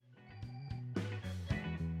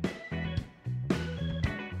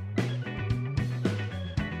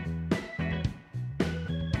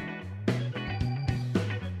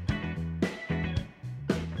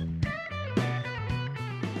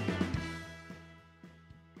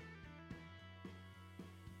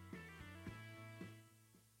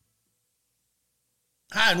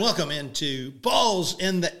Hi, and welcome into Balls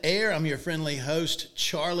in the Air. I'm your friendly host,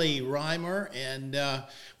 Charlie Rymer, and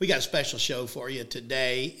we got a special show for you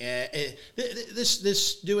today.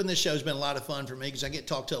 Doing this show has been a lot of fun for me because I get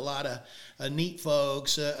to talk to a lot of neat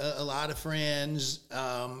folks, a lot of friends,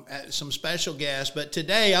 some special guests. But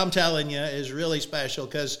today, I'm telling you, is really special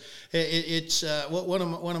because it's one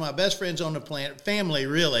of my best friends on the planet, family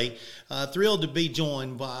really. Thrilled to be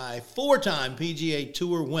joined by four-time PGA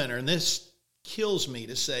Tour winner, and this kills me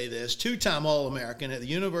to say this, two-time All-American at the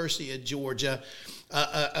University of Georgia,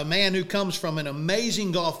 a man who comes from an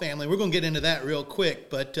amazing golf family. We're going to get into that real quick,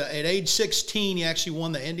 but at age 16, he actually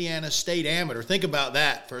won the Indiana State Amateur. Think about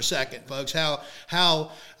that for a second, folks,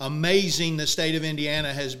 how amazing the state of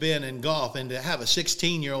Indiana has been in golf, and to have a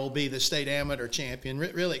 16-year-old be the state amateur champion,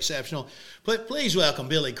 really exceptional. But please welcome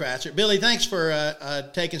Billy Kratzert. Billy, thanks for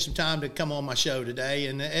taking some time to come on my show today,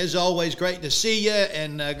 and as always, great to see you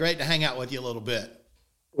and great to hang out with you a little bit.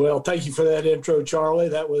 Well, thank you for that intro, Charlie.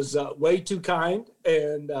 That was way too kind,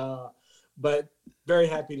 but very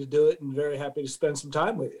happy to do it and very happy to spend some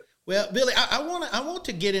time with you. Well, Billy, I want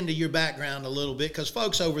to get into your background a little bit because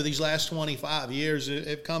folks over these last 25 years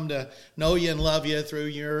have come to know you and love you through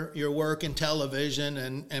your work in television.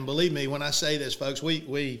 And believe me, when I say this, folks,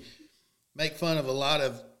 we make fun of a lot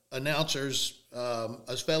of announcers.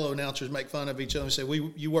 Us fellow announcers make fun of each other and say,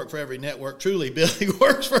 you work for every network. Truly, Billy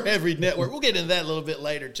works for every network. We'll get into that a little bit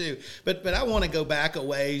later, too. But I want to go back a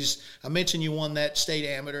ways. I mentioned you won that state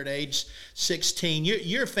amateur at age 16.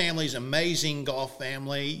 Your family's an amazing golf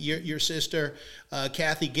family. Your sister,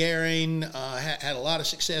 Kathy Gehring, had a lot of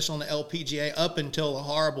success on the LPGA up until a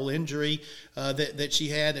horrible injury that she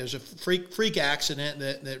had. There was a freak accident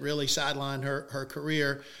that really sidelined her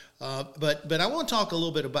career. But I want to talk a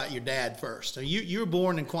little bit about your dad first. So you were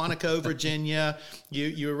born in Quantico, Virginia.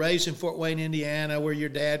 You were raised in Fort Wayne, Indiana, where your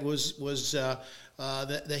dad was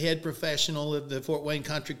the head professional of the Fort Wayne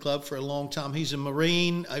Country Club for a long time. He's a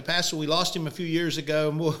Marine. Pastor, we lost him a few years ago,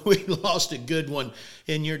 and we lost a good one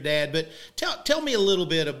in your dad. But tell me a little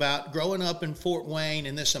bit about growing up in Fort Wayne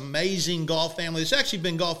and this amazing golf family. It's actually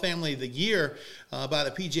been Golf Family of the Year by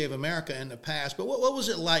the PGA of America in the past. But what was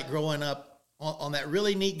it like growing up on that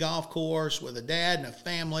really neat golf course with a dad and a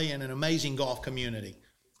family and an amazing golf community?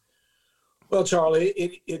 Well, Charlie,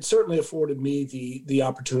 it certainly afforded me the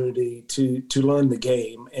opportunity to learn the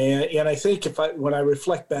game. And I think when I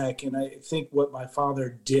reflect back, and I think what my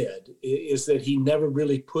father did is that he never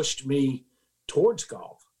really pushed me towards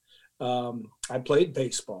golf. I played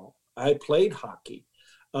baseball. I played hockey.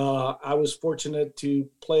 I was fortunate to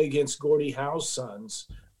play against Gordie Howe's sons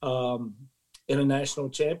in a national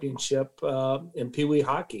championship in Pee Wee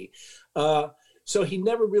hockey. So he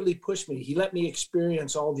never really pushed me. He let me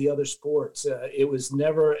experience all the other sports. It was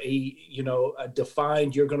never a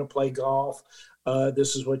defined, you're going to play golf.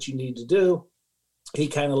 This is what you need to do. He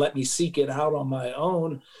kind of let me seek it out on my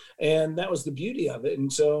own. And that was the beauty of it.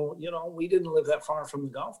 And so, we didn't live that far from the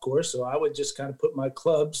golf course. So I would just kind of put my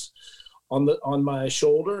clubs on my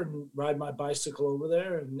shoulder and ride my bicycle over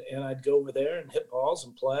there, and I'd go over there and hit balls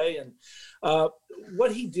and play. And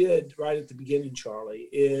what he did right at the beginning, Charlie,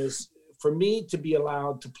 is for me to be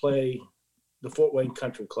allowed to play the Fort Wayne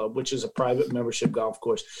Country Club, which is a private membership golf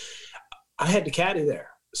course, I had to caddy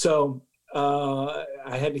there. So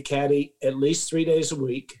I had to caddy at least 3 days a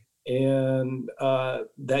week, and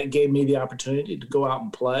that gave me the opportunity to go out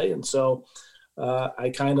and play. And so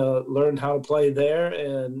I kind of learned how to play there,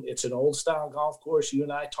 and it's an old style golf course. You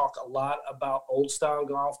and I talk a lot about old style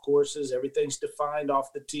golf courses. Everything's defined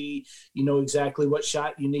off the tee. You know exactly what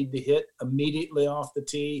shot you need to hit immediately off the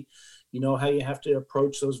tee. You know how you have to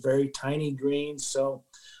approach those very tiny greens. So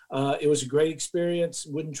it was a great experience.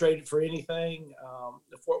 Wouldn't trade it for anything.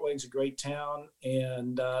 Fort Wayne's a great town,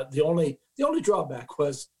 and the only drawback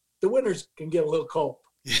was the winters can get a little cold.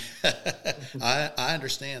 I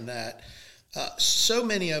understand that. So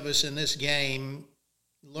many of us in this game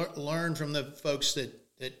learn from the folks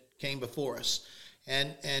that came before us.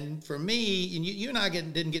 And for me, and you and I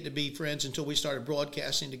didn't get to be friends until we started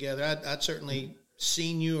broadcasting together. I'd certainly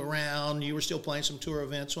seen you around. You were still playing some tour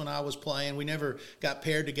events when I was playing. We never got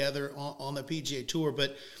paired together on the PGA Tour,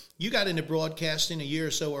 but you got into broadcasting a year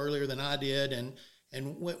or so earlier than I did. And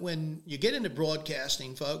when you get into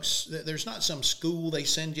broadcasting, folks, there's not some school they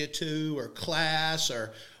send you to or class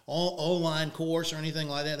or online course or anything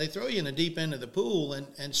like that. They throw you in the deep end of the pool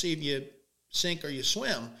and see if you sink or you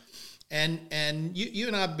swim. And you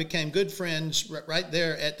and I became good friends right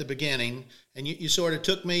there at the beginning. And you sort of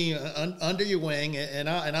took me under your wing. And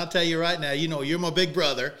I'll tell you right now, you're my big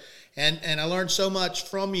brother. And I learned so much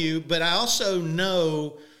from you. But I also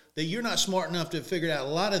know that you're not smart enough to have figured out a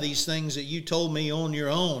lot of these things that you told me on your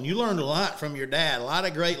own. You learned a lot from your dad, a lot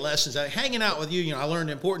of great lessons. Hanging out with you, I learned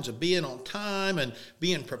the importance of being on time and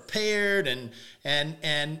being prepared and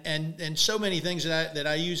so many things that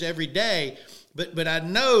I use every day. But I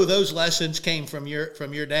know those lessons came from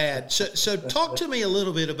your dad. So talk to me a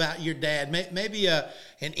little bit about your dad. Maybe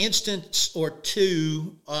an instance or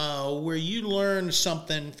two where you learned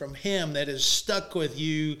something from him that has stuck with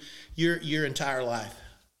you your entire life.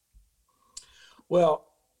 Well,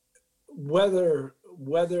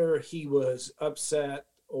 whether he was upset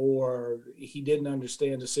or he didn't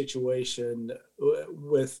understand the situation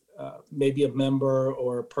with maybe a member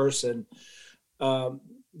or a person,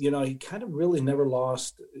 he kind of really never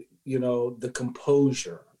lost, the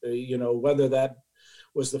composure, whether that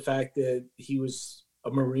was the fact that he was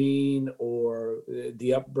a Marine or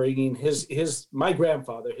the upbringing. My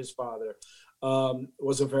grandfather, his father,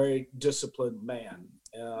 was a very disciplined man.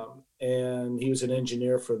 And he was an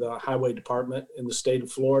engineer for the highway department in the state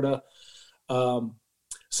of Florida.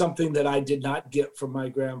 Something that I did not get from my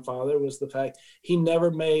grandfather was the fact he never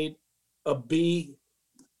made a B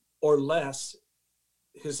or less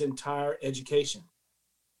his entire education.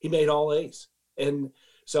 He made all A's. And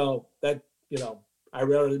so that, I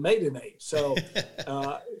rarely made an A. So,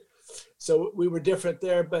 so we were different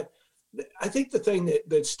there. But I think the thing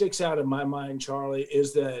that sticks out in my mind, Charlie,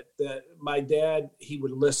 is that my dad, he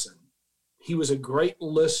would listen. He was a great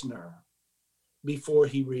listener before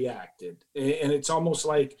he reacted. And it's almost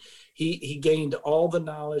like he gained all the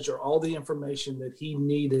knowledge or all the information that he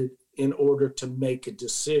needed in order to make a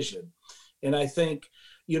decision. And I think,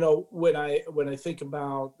 when I think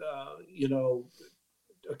about,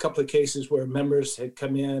 a couple of cases where members had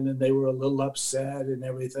come in and they were a little upset and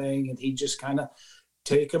everything, and he just kind of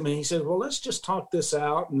take them and he said, well, let's just talk this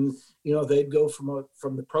out. And, they'd go from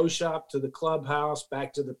the pro shop to the clubhouse,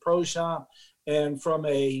 back to the pro shop. And from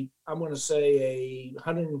a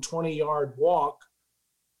 120-yard walk,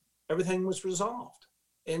 everything was resolved.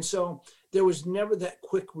 And so there was never that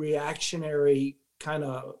quick reactionary kind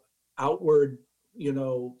of outward,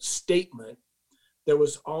 statement. There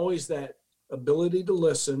was always that ability to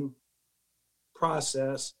listen,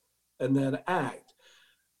 process, and then act.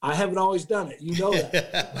 I haven't always done it. You know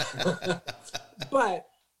that. But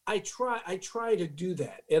I try to do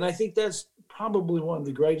that. And I think that's probably one of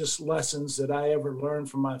the greatest lessons that I ever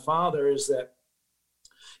learned from my father, is that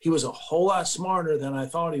he was a whole lot smarter than I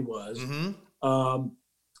thought he was. Mm-hmm.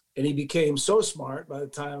 And he became so smart by the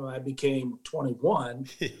time I became 21.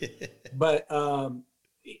 But,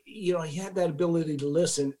 he had that ability to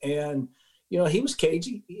listen. And, he was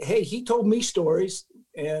cagey. Hey, he told me stories.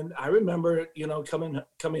 And I remember,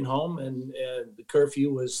 coming home and the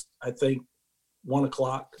curfew was, I think,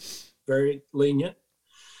 1:00, very lenient.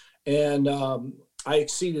 And I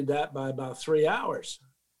exceeded that by about 3 hours,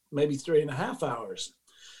 maybe 3.5 hours.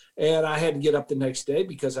 And I had to get up the next day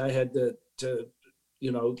because I had to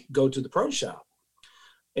go to the pro shop.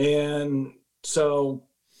 And so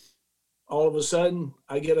all of a sudden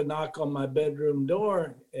I get a knock on my bedroom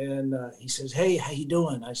door, and he says, hey, how you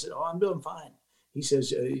doing? I said, oh, I'm doing fine. He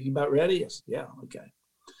says, you about ready? I said, yeah, okay.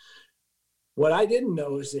 What I didn't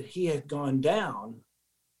know is that he had gone down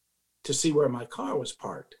to see where my car was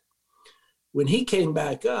parked. When he came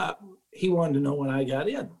back up, he wanted to know when I got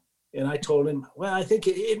in. And I told him, well, I think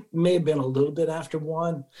it may have been a little bit after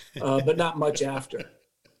 1, but not much after.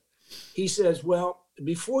 He says, well,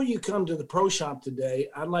 before you come to the pro shop today,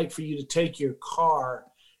 I'd like for you to take your car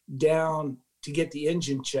down to get the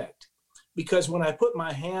engine checked. Because when I put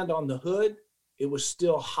my hand on the hood, it was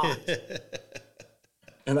still hot.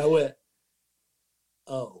 And I went,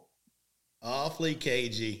 oh. Awfully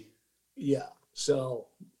cagey. Yeah. So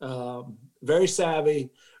very savvy.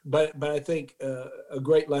 But I think a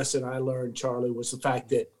great lesson I learned, Charlie, was the fact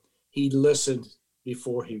that he listened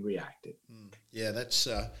before he reacted. Yeah, that's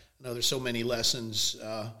I know there's so many lessons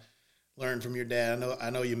learned from your dad. I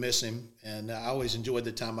know you miss him, and I always enjoyed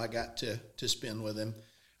the time I got to spend with him.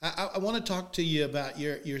 I want to talk to you about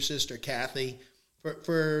your sister, Kathy.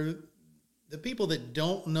 For the people that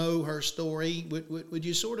don't know her story, would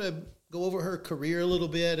you sort of go over her career a little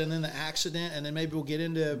bit, and then the accident, and then maybe we'll get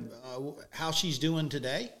into how she's doing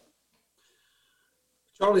today?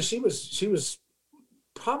 Charlie, she was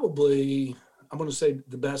probably, I'm going to say,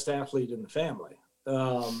 the best athlete in the family.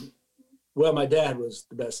 Well, my dad was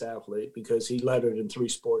the best athlete because he lettered in 3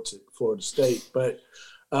 sports at Florida State. But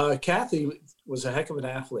Kathy was a heck of an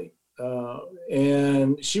athlete.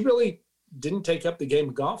 And she really didn't take up the game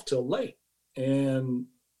of golf till late. And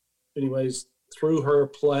anyways, through her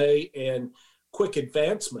play and quick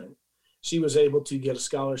advancement, she was able to get a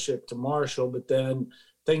scholarship to Marshall, but then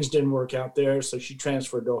things didn't work out there. So she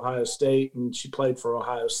transferred to Ohio State, and she played for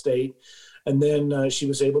Ohio State. And then she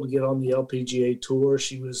was able to get on the LPGA Tour.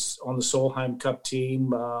 She was on the Solheim Cup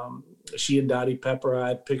team. She and Dottie Pepper, I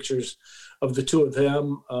had pictures of the two of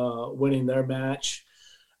them winning their match.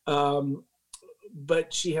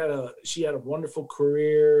 But she had a wonderful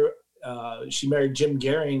career. She married Jim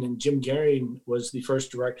Gehring, and Jim Gehring was the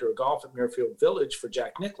first director of golf at Muirfield Village for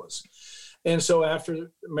Jack Nicklaus. And so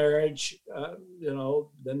after marriage,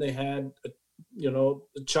 then they had, a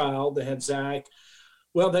child. They had Zach.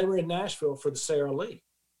 Well, they were in Nashville for the Sara Lee.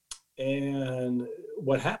 And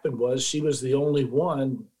what happened was she was the only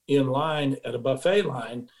one in line at a buffet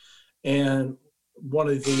line. And one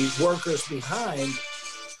of the workers behind.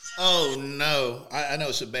 Oh, no. I know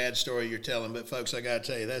it's a bad story you're telling, but folks, I got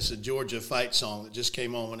to tell you, that's a Georgia fight song that just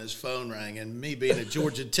came on when his phone rang. And me being a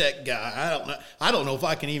Georgia Tech guy, I don't know if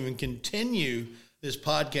I can even continue this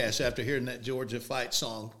podcast after hearing that Georgia fight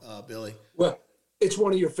song, Billy. Well, it's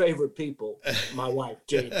one of your favorite people, my wife,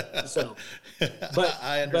 Jane. So, but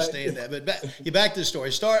I understand that. But back to the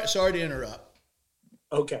story. Sorry to interrupt.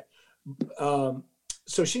 Okay.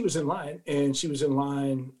 So she was in line, and she was in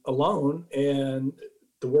line alone, and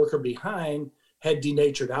the worker behind had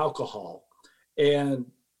denatured alcohol and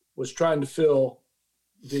was trying to fill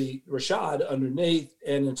the Rashad underneath.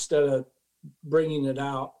 And instead of bringing it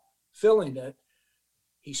out, filling it,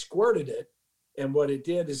 he squirted it. And what it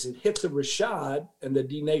did is it hit the Rashad, and the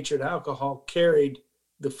denatured alcohol carried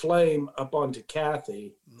the flame up onto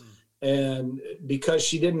Kathy. And because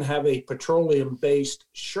she didn't have a petroleum-based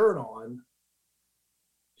shirt on,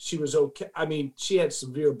 she was okay. I mean, she had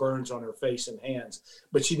severe burns on her face and hands,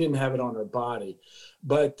 but she didn't have it on her body.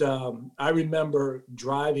 But I remember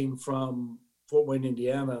driving from Fort Wayne,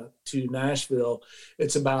 Indiana to Nashville.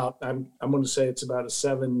 It's about, I'm going to say it's about a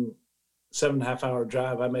 7.5 hour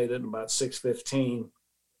drive. I made it in about 6:15.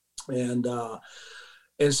 And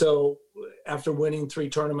so after winning 3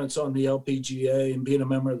 tournaments on the LPGA and being a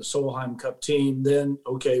member of the Solheim Cup team, then,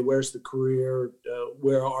 okay, where's the career?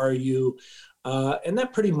 Where are you? And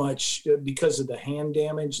that pretty much, because of the hand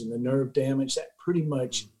damage and the nerve damage, that pretty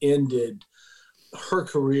much ended her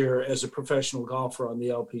career as a professional golfer on the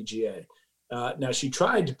LPGA. Now, she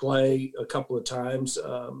tried to play a couple of times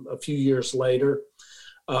a few years later,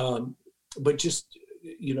 but just,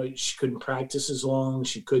 she couldn't practice as long.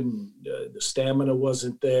 She couldn't, the stamina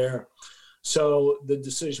wasn't there. So the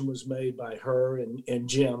decision was made by her and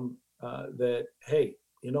Jim that, hey,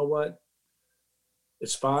 you know what?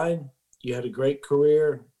 It's fine. You had a great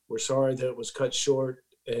career. We're sorry that it was cut short,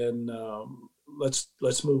 and let's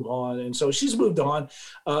move on. And so she's moved on.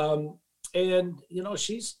 And,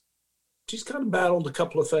 she's kind of battled a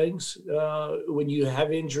couple of things when you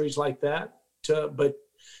have injuries like that. But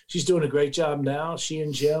she's doing a great job now. She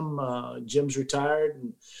and Jim, Jim's retired.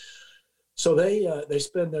 And so they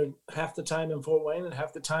spend half the time in Fort Wayne and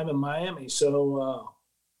half the time in Miami. So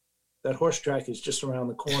that horse track is just around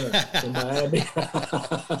the corner in Miami.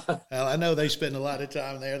 Well, I know they spend a lot of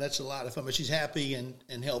time there. That's a lot of fun. But she's happy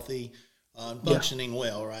and healthy, functioning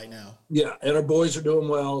well right now. Yeah, and her boys are doing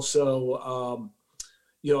well. So,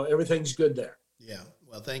 everything's good there. Yeah.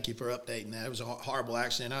 Well, thank you for updating that. It was a horrible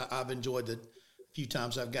accident. I've enjoyed the few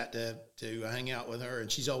times I've got to hang out with her,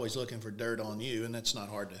 and she's always looking for dirt on you, and that's not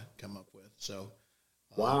hard to come up with. So.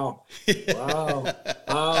 Wow. Wow.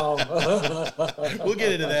 We'll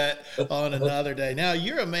get into that on another day. Now,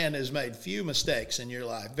 you're a man that's made few mistakes in your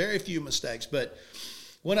life, very few mistakes, but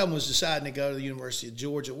one of them was deciding to go to the University of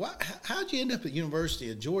Georgia. How'd you end up at the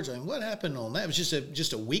University of Georgia? I mean, what happened on that? It was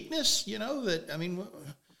just a weakness, I mean,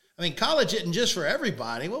 college isn't just for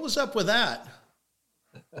everybody. What was up with that?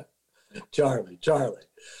 Charlie.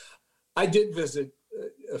 I did visit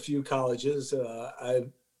a few colleges.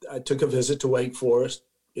 I took a visit to Wake Forest,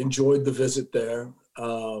 enjoyed the visit there.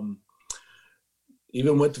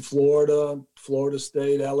 Even went to Florida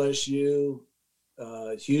State, LSU,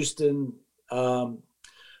 Houston.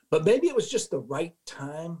 But maybe it was just the right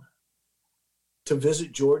time to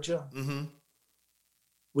visit Georgia. Mm-hmm.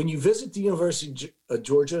 When you visit the University of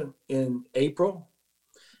Georgia in April,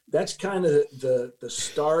 that's kind of the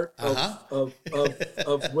start of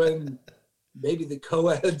when maybe the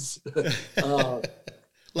co-eds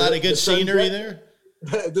a lot of good scenery there.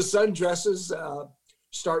 The sundresses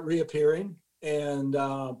start reappearing, and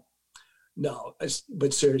but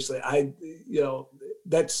seriously,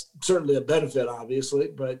 that's certainly a benefit,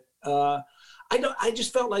 obviously. But I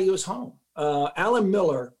just felt like it was home. Alan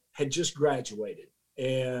Miller had just graduated,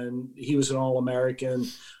 and he was an All-American,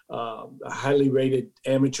 a highly rated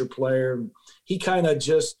amateur player. He kind of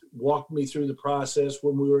just walked me through the process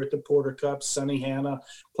when we were at the Porter Cup, Sonny Hanna,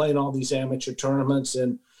 playing all these amateur tournaments.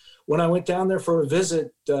 And when I went down there for a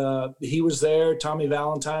visit, he was there, Tommy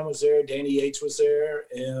Valentine was there, Danny Yates was there,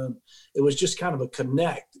 and it was just kind of a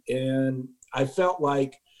connect. And I felt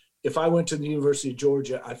like if I went to the University of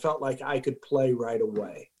Georgia, I felt like I could play right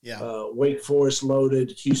away. Yeah. Wake Forest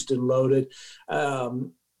loaded, Houston loaded.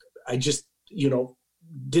 I just,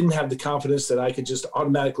 didn't have the confidence that I could just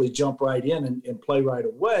automatically jump right in and play right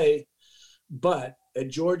away. But at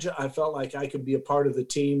Georgia, I felt like I could be a part of the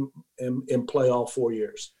team and play all 4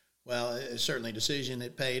 years. Well, it's certainly a decision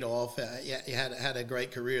that paid off. You had a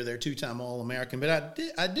great career there, 2-time All-American. But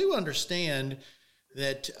I do understand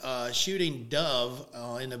that shooting dove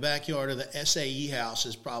in the backyard of the SAE house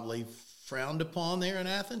is probably frowned upon there in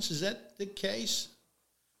Athens. Is that the case?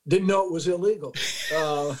 Didn't know it was illegal.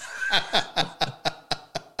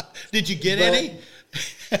 Did you get any?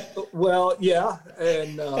 Well, yeah.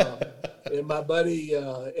 And my buddy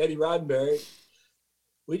Eddie Roddenberry,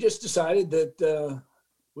 we just decided that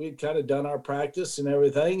we had kind of done our practice and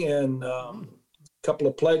everything, and a couple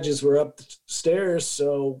of pledges were upstairs,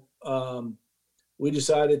 so we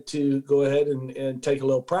decided to go ahead and take a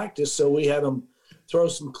little practice. So we had them throw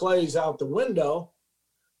some clays out the window,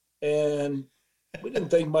 and we didn't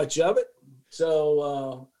think much of it.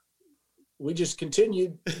 So we just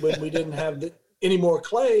continued when we didn't have any more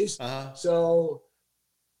clays. Uh-huh. So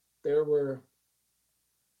there were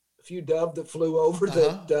a few dove that flew over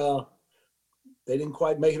that they didn't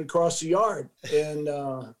quite make it across the yard. And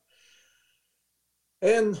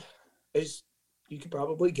as you could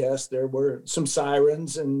probably guess, there were some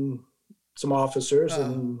sirens and some officers,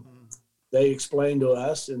 and they explained to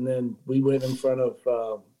us. And then we went in front of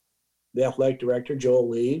the athletic director, Joel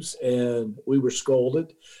Leaves, and we were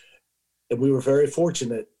scolded. And we were very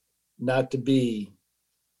fortunate not to be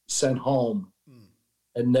sent home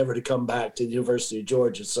and never to come back to the University of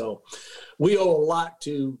Georgia. So we owe a lot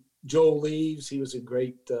to Joel Leaves. He was a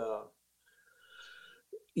great,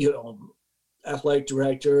 athletic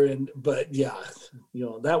director. But yeah,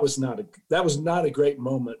 that was not a great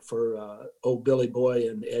moment for old Billy Boy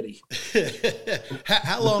and Eddie.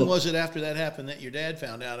 How long was it after that happened that your dad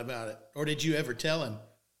found out about it? Or did you ever tell him?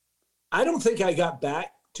 I don't think I got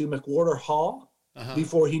back to McWhorter Hall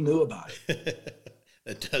before he knew about it.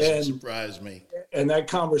 That doesn't surprise me. And that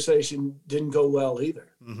conversation didn't go well either.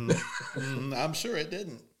 I'm sure it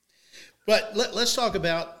didn't. But let's talk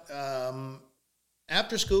about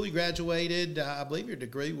after school. You graduated. I believe your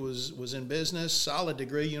degree was in business, solid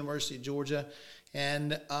degree, University of Georgia.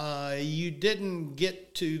 And you didn't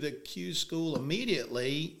get to the Q school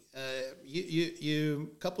immediately. You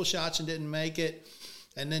a couple shots and didn't make it.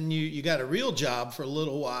 And then you got a real job for a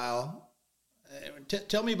little while.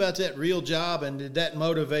 Tell me about that real job, and did that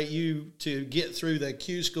motivate you to get through the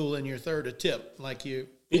Q school in your third attempt like you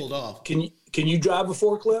pulled off? Can you drive a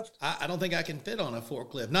forklift? I don't think I can fit on a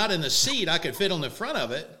forklift. Not in the seat. I could fit on the front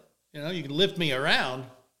of it. You can lift me around.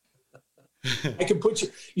 I can put you,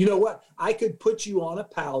 you know what? I could put you on a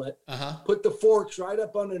pallet, put the forks right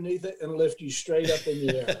up underneath it, and lift you straight up in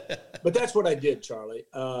the air. But that's what I did, Charlie.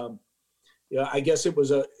 I guess it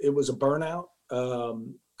was a burnout,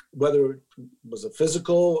 whether it was a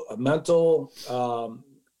physical, a mental,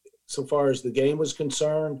 so far as the game was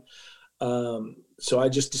concerned. So I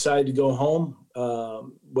just decided to go home,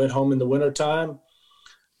 went home in the wintertime.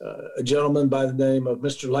 A gentleman by the name of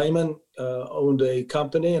Mr. Lehman owned a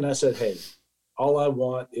company, and I said, hey, all I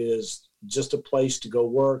want is just a place to go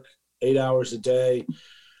work 8 hours a day.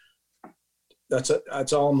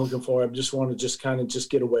 That's all I'm looking for. I just want to kind of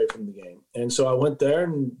get away from the game. And so I went there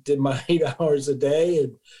and did my 8 hours a day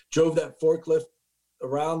and drove that forklift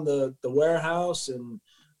around the warehouse and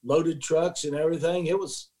loaded trucks and everything. It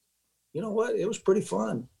was, it was pretty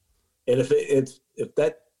fun. And if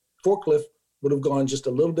that forklift would have gone just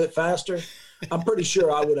a little bit faster, I'm pretty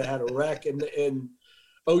sure I would have had a wreck and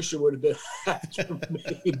OSHA would have been after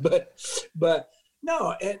me. But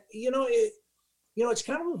no, and it's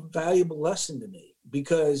kind of a valuable lesson to me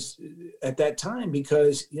because at that time,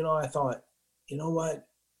 I thought, what,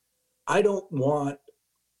 I don't want,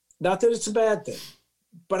 not that it's a bad thing,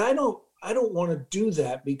 but I don't want to do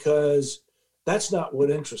that because that's not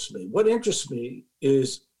what interests me. What interests me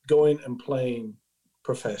is going and playing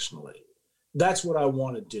professionally. That's what I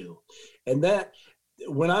want to do. And that,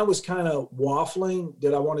 when I was kind of waffling,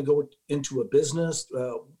 did I want to go into a business?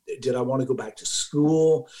 Did I want to go back to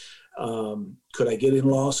school? Could I get in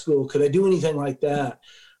law school? Could I do anything like that?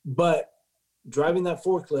 But driving that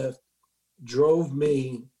forklift drove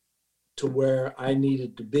me to where I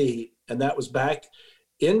needed to be. And that was back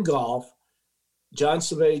in golf. John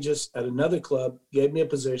Savages at another club gave me a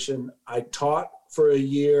position. I taught for a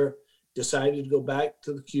year, decided to go back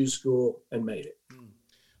to the Q school, and made it.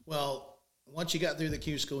 Well, once you got through the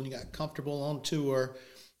Q school and you got comfortable on tour,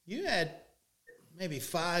 you had maybe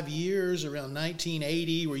 5 years around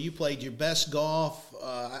 1980 where you played your best golf.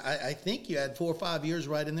 I think you had 4 or 5 years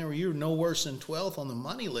right in there where you were no worse than 12th on the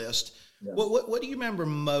money list. Yeah. What do you remember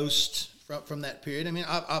most from that period? I mean,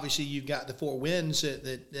 obviously you've got the 4 wins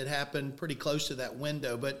that happened pretty close to that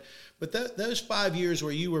window, but those 5 years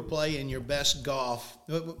where you were playing your best golf,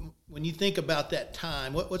 when you think about that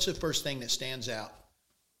time, what's the first thing that stands out?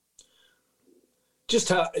 Just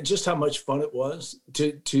how much fun it was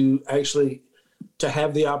to actually to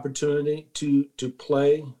have the opportunity to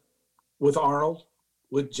play with Arnold,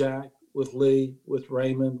 with Jack, with Lee, with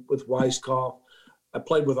Raymond, with Weiskopf. I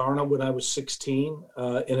played with Arnold when I was 16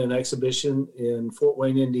 in an exhibition in Fort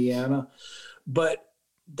Wayne, Indiana. But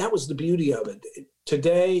that was the beauty of it.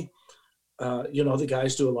 Today, the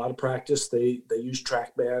guys do a lot of practice. They use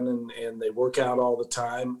TrackMan and they work out all the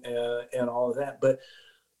time and all of that. But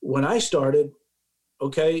when I started,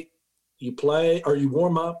 okay, you play or you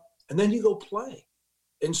warm up and then you go play.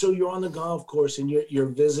 And so you're on the golf course and you're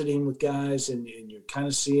visiting with guys and you're kind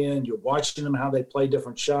of you're watching them, how they play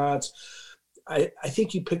different shots. I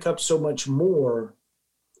think you pick up so much more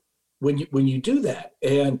when you do that.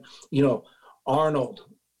 And, Arnold,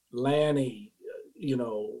 Lanny,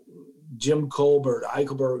 Jim Colbert,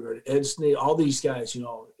 Eichelberger, Ed Snead, all these guys,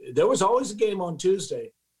 there was always a game on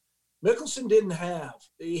Tuesday. Mickelson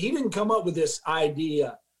he didn't come up with this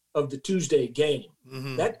idea of the Tuesday game.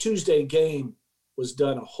 Mm-hmm. That Tuesday game was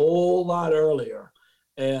done a whole lot earlier,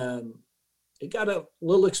 and it got a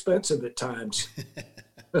little expensive at times.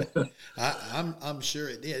 I'm sure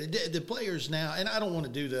it did. The players now, and I don't want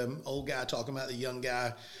to do the old guy talking about the young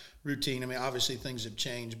guy routine. I mean, obviously things have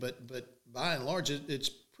changed, but by and large, it's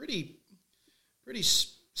pretty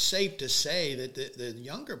safe to say that the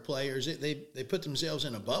younger players they put themselves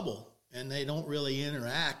in a bubble and they don't really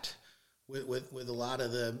interact with a lot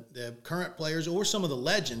of the current players or some of the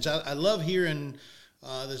legends. I love hearing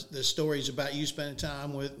the stories about you spending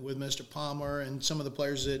time with Mr. Palmer and some of the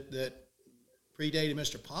players that predated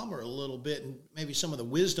Mr. Palmer a little bit, and maybe some of the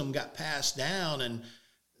wisdom got passed down and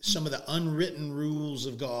some of the unwritten rules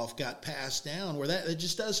of golf got passed down where it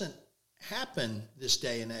just doesn't happen this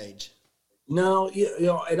day and age. No,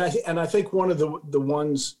 and I think one of the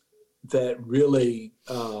ones that really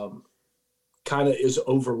kind of is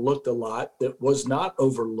overlooked a lot, that was not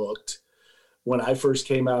overlooked when I first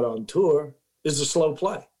came out on tour, is the slow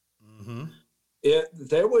play. Mm-hmm.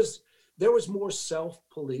 There was more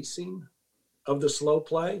self-policing of the slow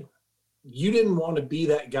play. You didn't want to be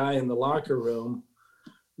that guy in the locker room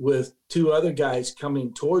with 2 other guys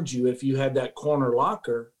coming towards you if you had that corner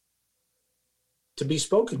locker to be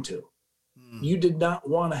spoken to. Mm. You did not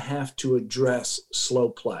want to have to address slow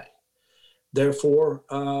play. Therefore,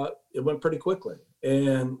 it went pretty quickly.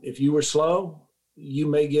 And if you were slow, you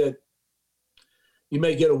may get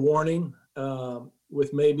a warning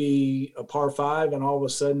with maybe a par 5, and all of a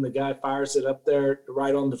sudden the guy fires it up there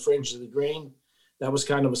right on the fringe of the green. That was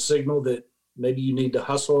kind of a signal that maybe you need to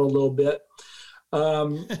hustle a little bit. I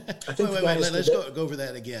think wait, let's go over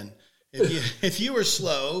that again. If you were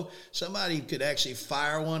slow, somebody could actually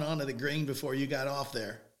fire one onto the green before you got off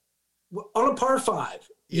there. Well, on a par 5,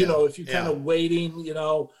 if you're kind of waiting,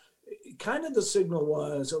 kind of the signal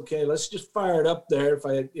was, okay, let's just fire it up there.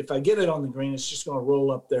 If I get it on the green, it's just going to roll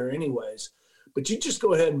up there anyways. But you just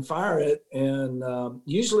go ahead and fire it. And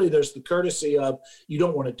usually there's the courtesy of you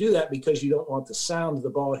don't want to do that because you don't want the sound of the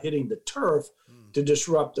ball hitting the turf to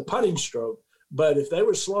disrupt the putting stroke. But if they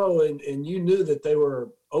were slow and you knew that they were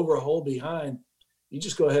over a hole behind, you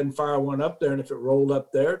just go ahead and fire one up there. And if it rolled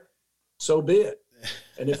up there, so be it.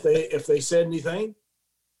 And if they said anything,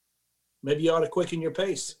 maybe you ought to quicken your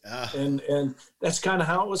pace. And that's kind of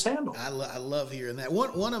how it was handled. I love hearing that.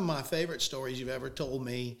 One of my favorite stories you've ever told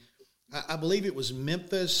me, I believe it was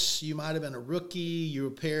Memphis. You might have been a rookie. You were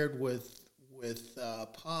paired with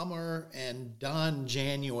Palmer and Don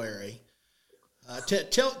January.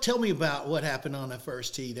 Tell me about what happened on the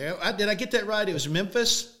first tee there. Did I get that right? It was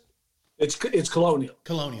Memphis? It's Colonial.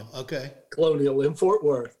 Colonial, okay. Colonial in Fort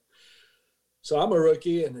Worth. So I'm a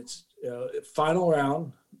rookie, and it's final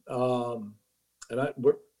round. And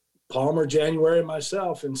we're Palmer, January, and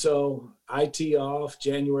myself. And so I tee off,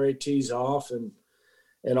 January tees off, and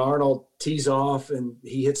Arnold tees off, and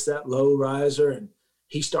he hits that low riser, and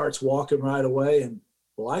he starts walking right away. And,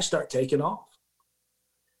 I start taking off.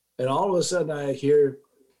 And all of a sudden I hear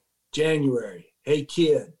January, hey,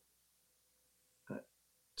 kid,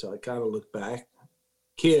 So I kind of looked back.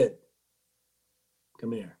 Kid,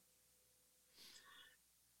 come here.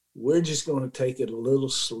 We're just going to take it a little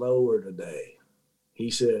slower today. He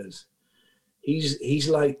says, he's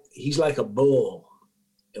like a bull,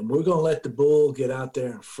 and we're going to let the bull get out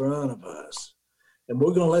there in front of us, and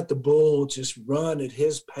we're going to let the bull just run at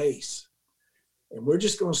his pace, and we're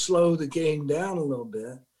just going to slow the game down a little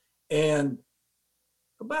bit. And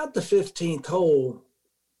about the 15th hole,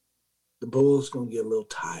 the bull's going to get a little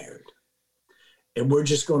tired, and we're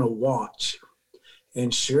just going to watch.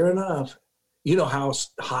 And sure enough, you know how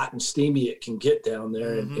hot and steamy it can get down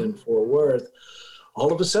there in Fort Worth.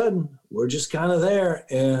 All of a sudden, we're just kind of there.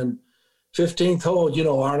 And 15th hole, you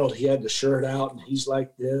know, Arnold, he had the shirt out, and he's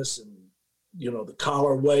like this, and, you know, the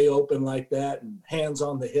collar way open like that, and hands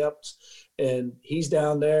on the hips. And he's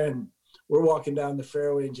down there, and we're walking down the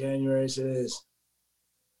fairway in January. Says,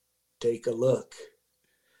 take a look.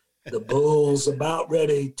 The bull's about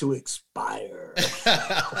ready to expire.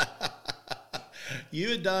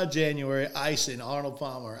 You and Don January icing Arnold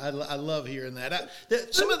Palmer. I love hearing that.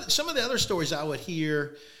 Some of the other stories I would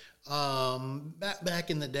hear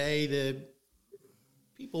back in the day, the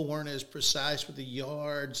people weren't as precise with the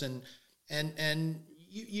yards, and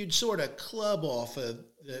you'd sort of club off of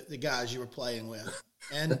the guys you were playing with.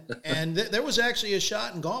 And there was actually a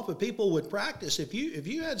shot in golf where people would practice. If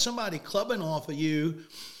you had somebody clubbing off of you,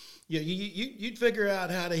 you'd figure out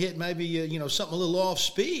how to hit maybe something a little off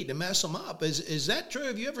speed to mess them up. Is that true?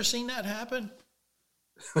 Have you ever seen that happen?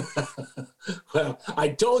 Well, I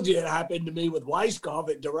told you it happened to me with Weiskopf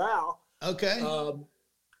at Doral. Okay. I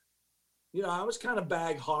was kind of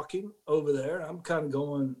bag hawking over there. I'm kind of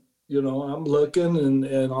going, I'm looking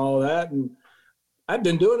and all that, and I've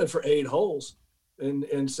been doing it for 8 holes,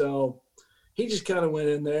 and so he just kind of went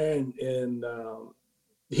in there and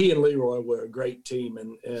he and Leroy were a great team,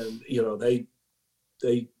 and they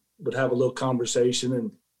would have a little conversation. And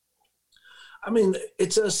I mean,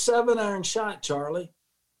 it's a 7-iron shot, Charlie,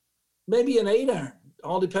 maybe an 8-iron,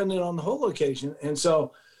 all depending on the hole location. And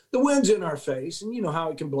so the wind's in our face, and you know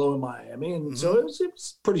how it can blow in Miami. And so it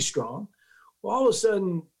was pretty strong. Well, all of a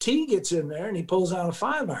sudden T gets in there and he pulls out a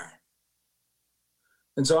 5-iron.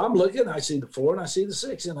 And so I'm looking, I see the 4 and I see the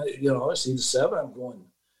 6, and I see the 7. I'm going,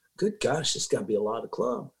 good gosh, this got to be a lot of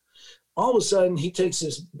club. All of a sudden, he takes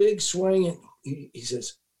this big swing, and he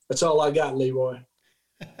says, that's all I got, Leroy.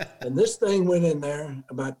 And this thing went in there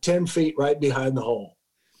about 10 feet right behind the hole.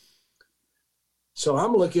 So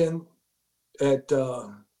I'm looking at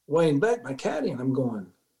Wayne Beck, my caddy, and I'm going,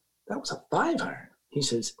 that was a 5-iron. He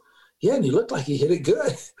says, yeah, and he looked like he hit it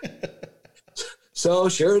good. So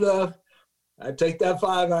sure enough, I take that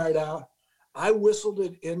 5-iron out. I whistled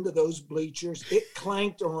it into those bleachers. It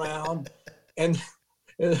clanked around, and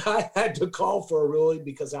I had to call for a ruling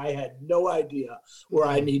because I had no idea where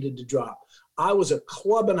I needed to drop. I was a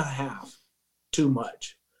club and a half too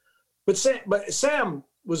much. But Sam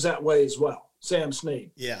was that way as well. Sam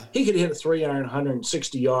Snead. Yeah. He could hit a 3-iron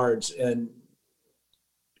 160 yards, and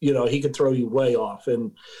he could throw you way off.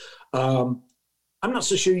 And I'm not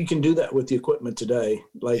so sure you can do that with the equipment today,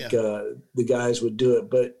 like the guys would do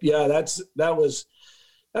it. But yeah, that was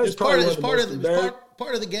part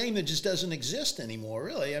of the game that just doesn't exist anymore,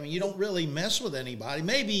 really. I mean, you don't really mess with anybody.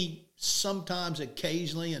 Maybe sometimes,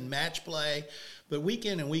 occasionally in match play, but week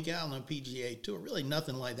in and week out on the PGA Tour, really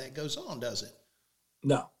nothing like that goes on, does it?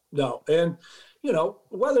 No. And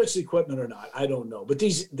whether it's the equipment or not, I don't know. But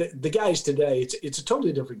the guys today, it's a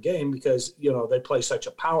totally different game because they play such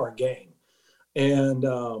a power game. And,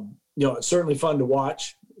 it's certainly fun to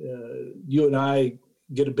watch. You and I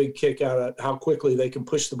get a big kick out of how quickly they can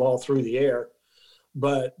push the ball through the air.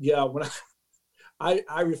 But, yeah, when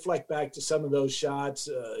I reflect back to some of those shots,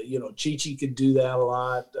 Chi-Chi could do that a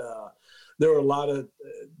lot. There were a lot of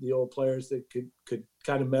the old players that could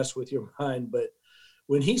kind of mess with your mind. But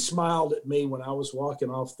when he smiled at me when I was walking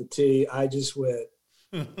off the tee, I just went,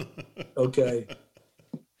 okay.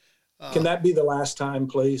 Can that be the last time,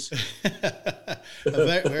 please? A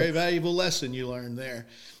very, very valuable lesson you learned there.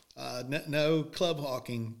 No club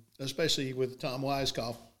hawking, especially with Tom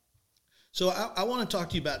Weiskopf. So I want to talk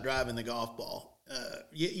to you about driving the golf ball.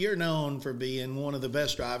 You're known for being one of the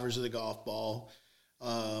best drivers of the golf ball,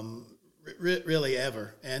 really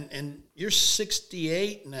ever. And you're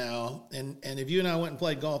 68 now, and if you and I went and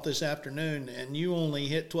played golf this afternoon and you only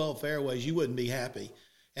hit 12 fairways, you wouldn't be happy.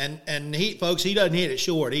 And he doesn't hit it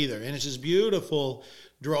short either. And it's this beautiful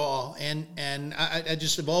draw. And I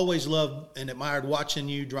just have always loved and admired watching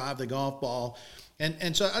you drive the golf ball.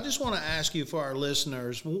 And so I just want to ask you, for our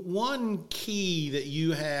listeners, one key that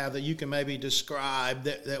you have that you can maybe describe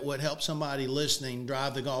that would help somebody listening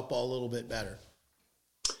drive the golf ball a little bit better.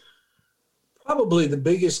 Probably the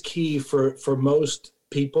biggest key for most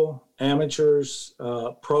people, amateurs,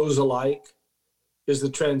 pros alike, is the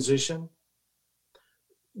transition.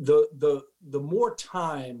 The more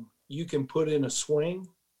time you can put in a swing,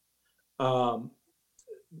 um,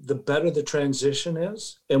 the better the transition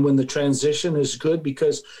is. And when the transition is good,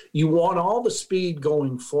 because you want all the speed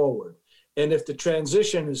going forward. And if the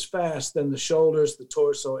transition is fast, then the shoulders, the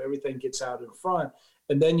torso, everything gets out in front.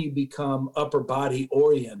 And then you become upper body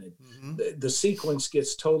oriented. Mm-hmm. The sequence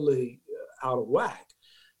gets totally out of whack.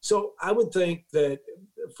 So I would think that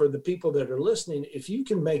for the people that are listening, if you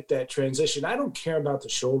can make that transition, I don't care about the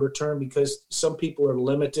shoulder turn, because some people are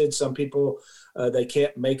limited. Some people, they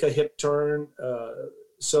can't make a hip turn.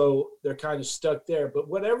 So they're kind of stuck there. But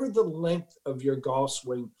whatever the length of your golf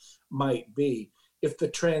swing might be, if the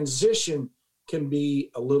transition can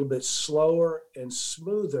be a little bit slower and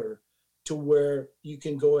smoother to where you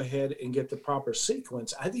can go ahead and get the proper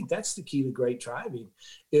sequence, I think that's the key to great driving.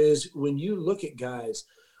 Is when you look at guys,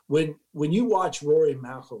 when you watch Rory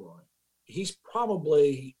McIlroy, he's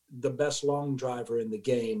probably the best long driver in the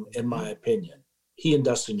game, in my opinion. He and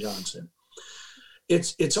Dustin Johnson.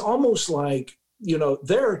 It's almost like,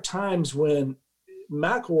 there are times when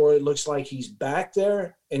McIlroy looks like he's back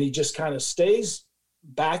there and he just kind of stays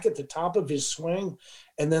back at the top of his swing,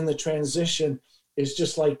 and then the transition is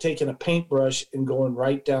just like taking a paintbrush and going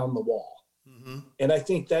right down the wall. Mm-hmm. And I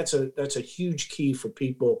think that's a huge key for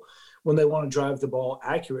people when they want to drive the ball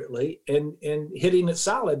accurately and hitting it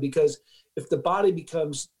solid, because if the body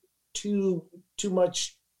becomes too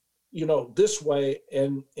much, this way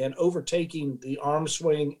and overtaking the arm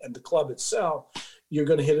swing and the club itself, you're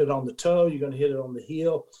going to hit it on the toe, you're going to hit it on the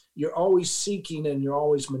heel. You're always seeking and you're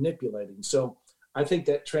always manipulating. So I think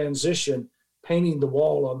that transition, painting the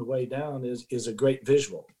wall on the way down, is a great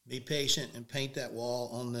visual. Be patient and paint that wall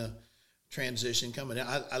on the transition coming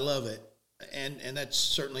down. I love it. And that's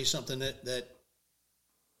certainly something that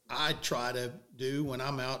I try to do when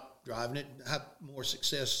I'm out driving it. I have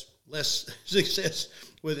less success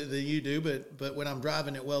with it than you do, but when I'm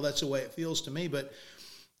driving it well, that's the way it feels to me. But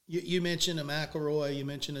you mentioned a McIlroy, you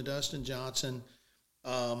mentioned a Dustin Johnson.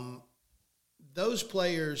 Those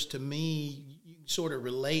players, to me, you sort of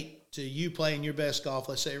relate to you playing your best golf,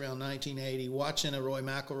 let's say around 1980, watching a Roy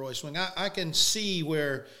McIlroy swing. I can see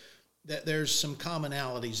where that there's some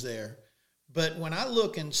commonalities there. But when I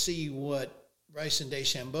look and see what Bryson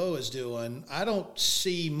DeChambeau is doing, I don't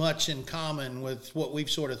see much in common with what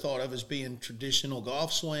we've sort of thought of as being traditional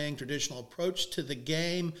golf swing, traditional approach to the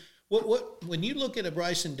game. What when you look at a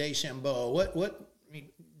Bryson DeChambeau,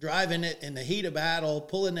 driving it in the heat of battle,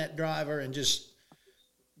 pulling that driver and just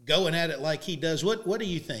going at it like he does, what do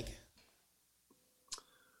you think?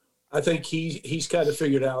 I think he's kind of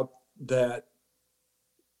figured out that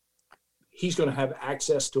he's going to have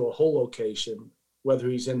access to a whole location, whether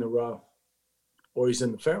he's in the rough or he's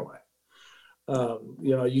in the fairway.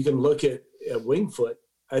 You can look at Winged Foot.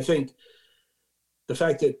 I think the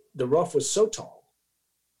fact that the rough was so tall,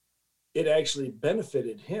 it actually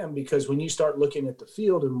benefited him, because when you start looking at the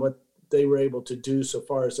field and what they were able to do so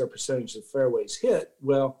far as their percentage of fairways hit,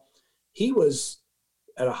 well, he was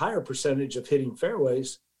at a higher percentage of hitting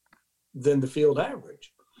fairways than the field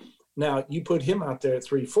average. Now, you put him out there at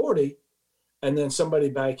 340, and then somebody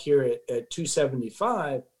back here at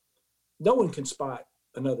 275, no one can spot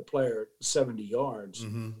another player 70 yards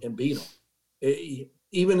and beat him,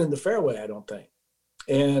 even in the fairway, I don't think.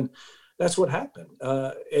 And that's what happened.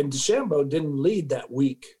 And DeChambeau didn't lead that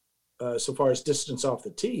week so far as distance off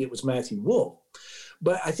the tee. It was Matthew Wolff.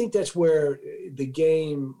 But I think that's where the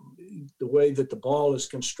game, the way that the ball is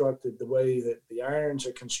constructed, the way that the irons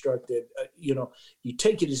are constructed, you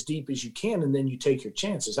take it as deep as you can, and then you take your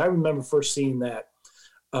chances. I remember first seeing that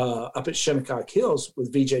up at Shinnecock Hills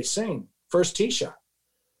with Vijay Singh, first tee shot.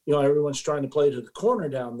 Everyone's trying to play to the corner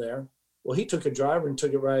down there. Well, he took a driver and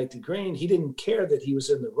took it right at the green. He didn't care that he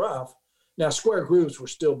was in the rough. Now, square grooves were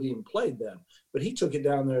still being played then, but he took it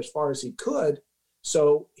down there as far as he could.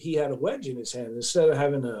 So he had a wedge in his hand. Instead of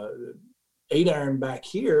having a 8-iron back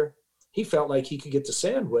here, he felt like he could get the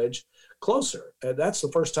sand wedge closer. And that's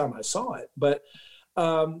the first time I saw it. But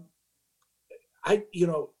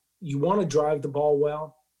you want to drive the ball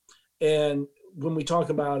well. And when we talk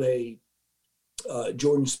about a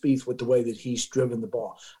Jordan Spieth with the way that he's driven the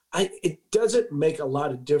ball, it doesn't make a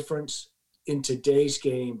lot of difference in today's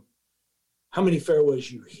game how many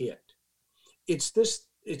fairways you hit. It's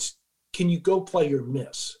can you go play or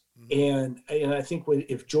miss? And I think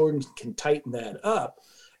if Jordan can tighten that up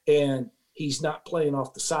and he's not playing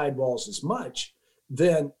off the sidewalls as much,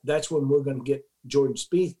 then that's when we're going to get Jordan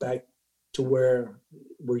Spieth back to where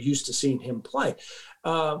we're used to seeing him play.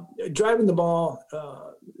 Driving the ball,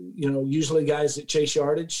 usually guys that chase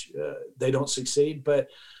yardage, they don't succeed. But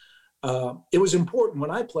it was important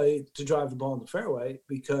when I played to drive the ball in the fairway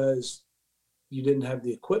because you didn't have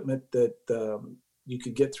the equipment that you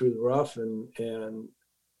could get through the rough. And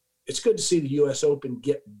it's good to see the U.S. Open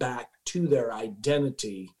get back to their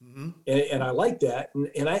identity. Mm-hmm. And I like that.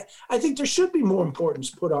 And I think there should be more importance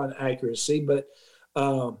put on accuracy. But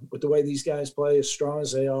with the way these guys play, as strong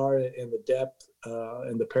as they are, and the depth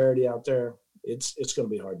and the parity out there, it's going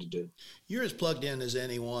to be hard to do. You're as plugged in as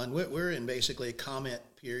anyone. We're in basically a comment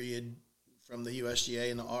period from the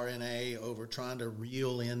USGA and the RNA over trying to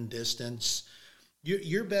reel in distance.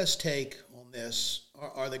 Your best take on this,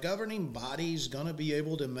 are the governing bodies going to be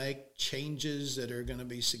able to make changes that are going to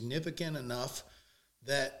be significant enough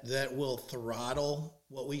that will throttle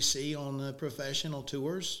what we see on the professional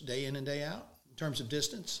tours day in and day out in terms of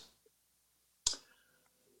distance?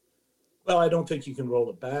 Well, I don't think you can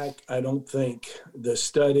roll it back. I don't think the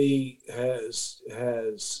study has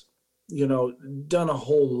done a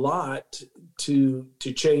whole lot to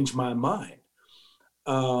change my mind.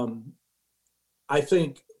 I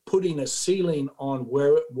think putting a ceiling on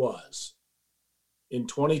where it was in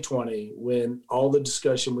 2020 when all the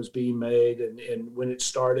discussion was being made and when it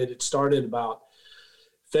started about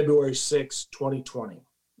February 6, 2020,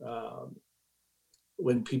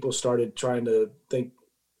 when people started trying to think,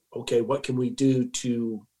 okay, what can we do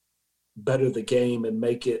to better the game and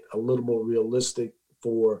make it a little more realistic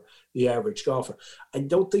for the average golfer? I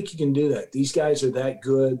don't think you can do that. These guys are that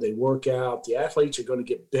good. They work out. The athletes are going to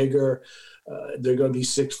get bigger. They're going to be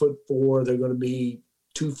 6'4". They're going to be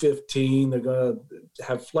 215. They're going to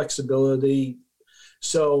have flexibility.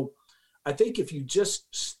 So I think if you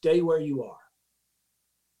just stay where you are,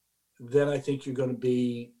 then I think you're going to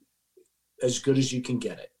be as good as you can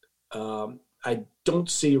get it. I don't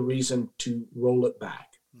see a reason to roll it back.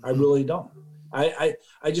 Mm-hmm. I really don't. I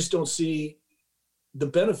just don't see the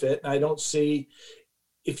benefit. I don't see,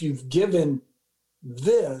 if you've given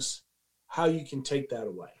this, how you can take that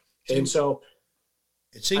away. And so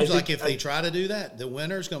it seems like if they try to do that, the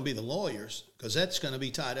winner is going to be the lawyers, because that's going to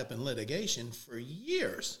be tied up in litigation for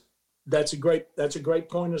years. That's a great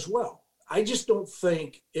point as well. I just don't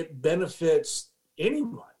think it benefits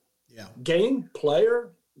anyone. Yeah. Game,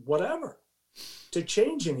 player, whatever, to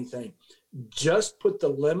change anything. Just put the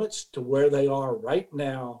limits to where they are right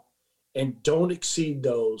now and don't exceed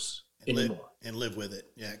those anymore. And live with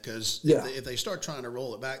it. Yeah, because if they start trying to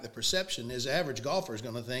roll it back, the perception is the average golfer is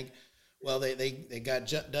going to think, well, they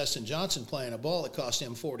got Dustin Johnson playing a ball that cost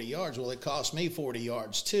him 40 yards. Well, it cost me 40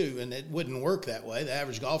 yards too, and it wouldn't work that way. The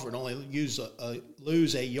average golfer would only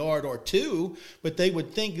lose a yard or two, but they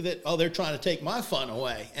would think that, they're trying to take my fun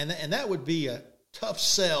away. And that would be a tough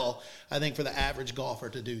sell, I think, for the average golfer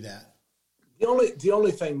to do that. The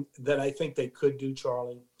only thing that I think they could do,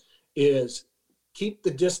 Charlie, is keep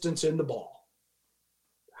the distance in the ball,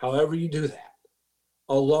 however you do that,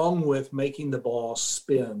 along with making the ball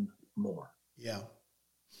spin more. Yeah.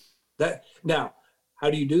 Now, how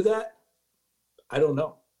do you do that? I don't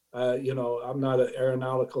know. I'm not an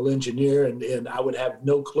aeronautical engineer, and I would have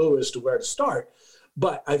no clue as to where to start.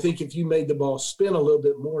 But I think if you made the ball spin a little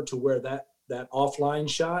bit more to where that offline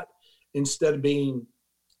shot, instead of being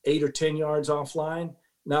 8 or 10 yards offline,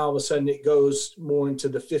 now all of a sudden it goes more into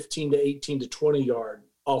the 15 to 18 to 20 yard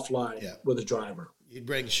offline with a driver. You'd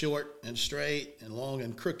bring short and straight and long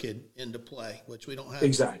and crooked into play, which we don't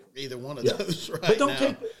have either one of those right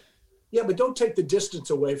now. But don't take the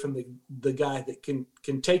distance away from the guy that can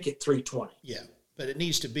take it 320. Yeah, but it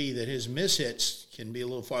needs to be that his mishits can be a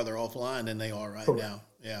little farther offline than they are right now.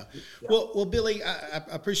 Yeah. Well, Billy, I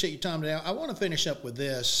appreciate your time today. I want to finish up with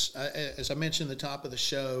this. As I mentioned at the top of the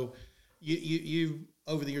show, you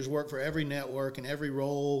over the years worked for every network and every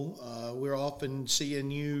role. We're often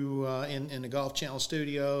seeing you in the Golf Channel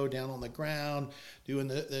studio, down on the ground, doing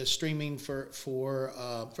the streaming for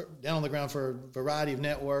down on the ground for a variety of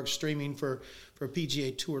networks, streaming for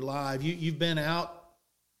PGA Tour Live. You've been out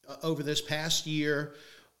over this past year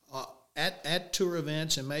at tour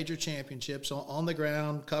events and major championships on the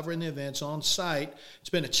ground, covering the events on site. It's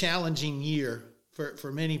been a challenging year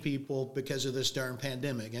for many people because of this darn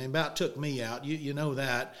pandemic, and it about took me out. You know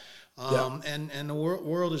that. And the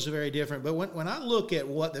world is very different. But when I look at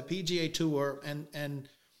what the PGA Tour and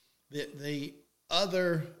the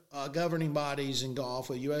other governing bodies in golf,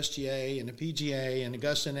 with USGA and the PGA and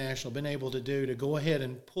Augusta National, been able to do to go ahead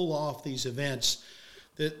and pull off these events,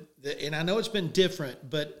 and I know it's been different,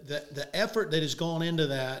 but the effort that has gone into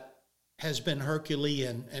that has been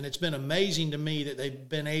Herculean, and it's been amazing to me that they've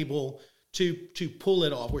been able to pull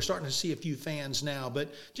it off? We're starting to see a few fans now,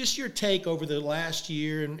 but just your take over the last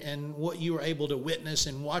year and what you were able to witness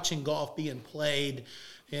and watching golf being played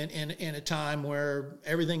in a time where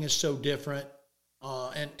everything is so different.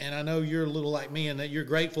 And I know you're a little like me in that you're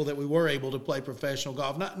grateful that we were able to play professional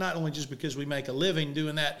golf, not only just because we make a living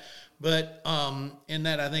doing that, but in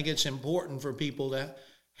that I think it's important for people to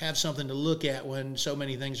have something to look at when so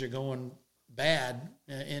many things are going bad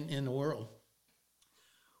in the world.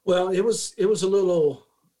 Well, it was a little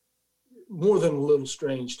more than a little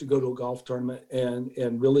strange to go to a golf tournament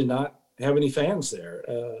and really not have any fans there.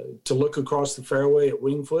 To look across the fairway at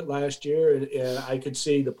Wingfoot last year, and I could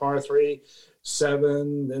see the par 3,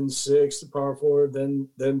 7, then 6, the par 4,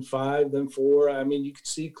 then 5, then 4. I mean, you could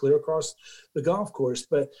see clear across the golf course.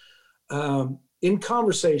 But in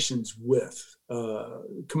conversations with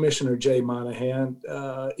Commissioner Jay Monahan,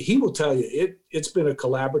 he will tell you it's been a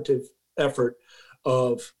collaborative effort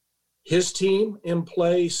of his team in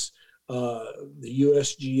place, the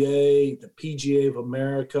USGA, the PGA of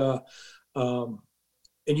America. And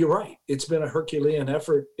you're right, it's been a Herculean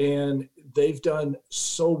effort, and they've done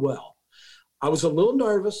so well. I was a little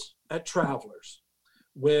nervous at Travelers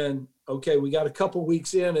when, okay, we got a couple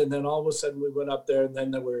weeks in, and then all of a sudden we went up there, and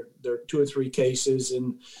then there were 2 or 3 cases,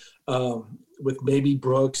 and with maybe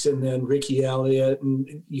Brooks and then Ricky Elliott,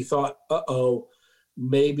 and you thought,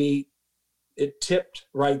 maybe it tipped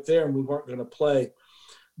right there and we weren't going to play.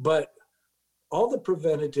 But all the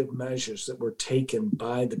preventative measures that were taken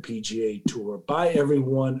by the PGA Tour, by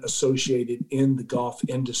everyone associated in the golf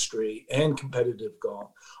industry and competitive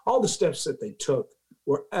golf, all the steps that they took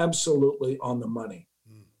were absolutely on the money.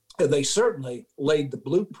 And they certainly laid the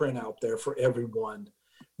blueprint out there for everyone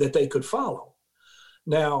that they could follow.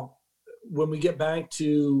 Now, when we get back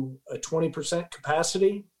to a 20%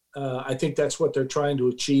 capacity, I think that's what they're trying to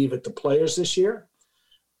achieve at the Players this year.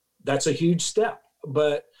 That's a huge step,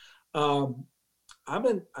 but I'm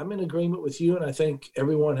in agreement with you, and I think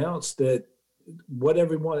everyone else, that what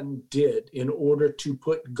everyone did in order to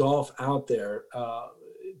put golf out there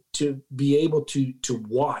to be able to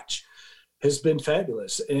watch has been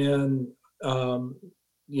fabulous. And I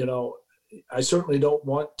certainly don't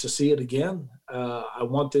want to see it again. I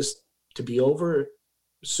want this to be over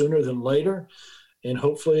sooner than later. And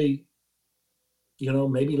hopefully,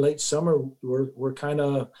 maybe late summer, we're kind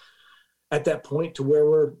of at that point to where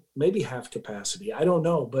we're maybe half capacity. I don't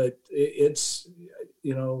know, but it's,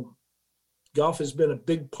 golf has been a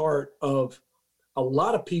big part of a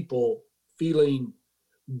lot of people feeling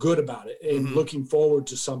good about it and looking forward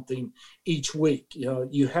to something each week.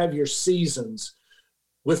 You have your seasons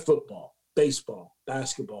with football, baseball,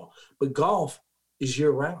 basketball, but golf is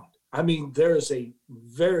year round. I mean, there is a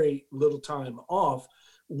very little time off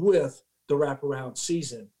with the wraparound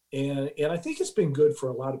season. And I think it's been good for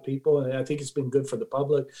a lot of people, and I think it's been good for the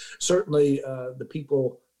public. Certainly the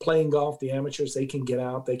people playing golf, the amateurs, they can get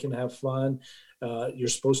out, they can have fun. You're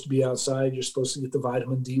supposed to be outside. You're supposed to get the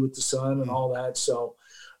vitamin D with the sun and all that. So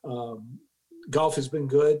golf has been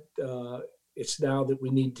good. It's now that we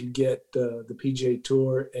need to get the PGA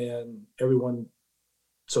Tour and everyone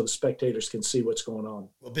so the spectators can see what's going on.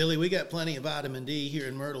 Well, Billy, we got plenty of vitamin D here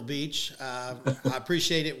in Myrtle Beach. I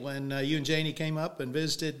appreciate it when you and Janie came up and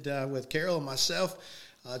visited with Carol and myself.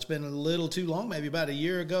 It's been a little too long, maybe about a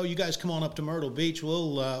year ago. You guys come on up to Myrtle Beach.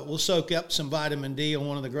 We'll soak up some vitamin D on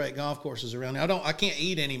one of the great golf courses around here. I can't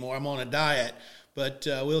eat anymore. I'm on a diet, but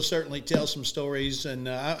we'll certainly tell some stories, and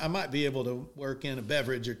I might be able to work in a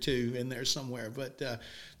beverage or two in there somewhere. But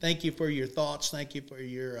thank you for your thoughts. Thank you for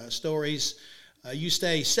your stories. You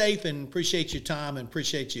stay safe, and appreciate your time, and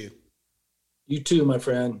appreciate you. You too, my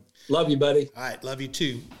friend. Love you, buddy. All right, love you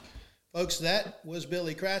too. Folks, that was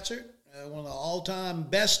Billy Kratzert, one of the all-time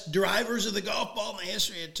best drivers of the golf ball in the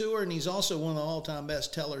history of tour, and he's also one of the all-time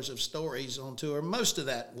best tellers of stories on tour. Most of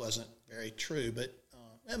that wasn't very true, but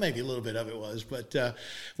maybe a little bit of it was. But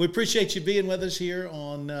we appreciate you being with us here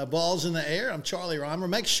on Balls in the Air. I'm Charlie Rymer.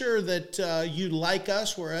 Make sure that you like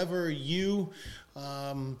us wherever you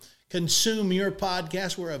consume your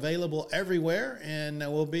podcast. We're available everywhere, and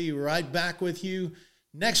we'll be right back with you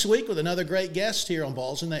next week with another great guest here on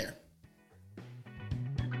Balls in the Air.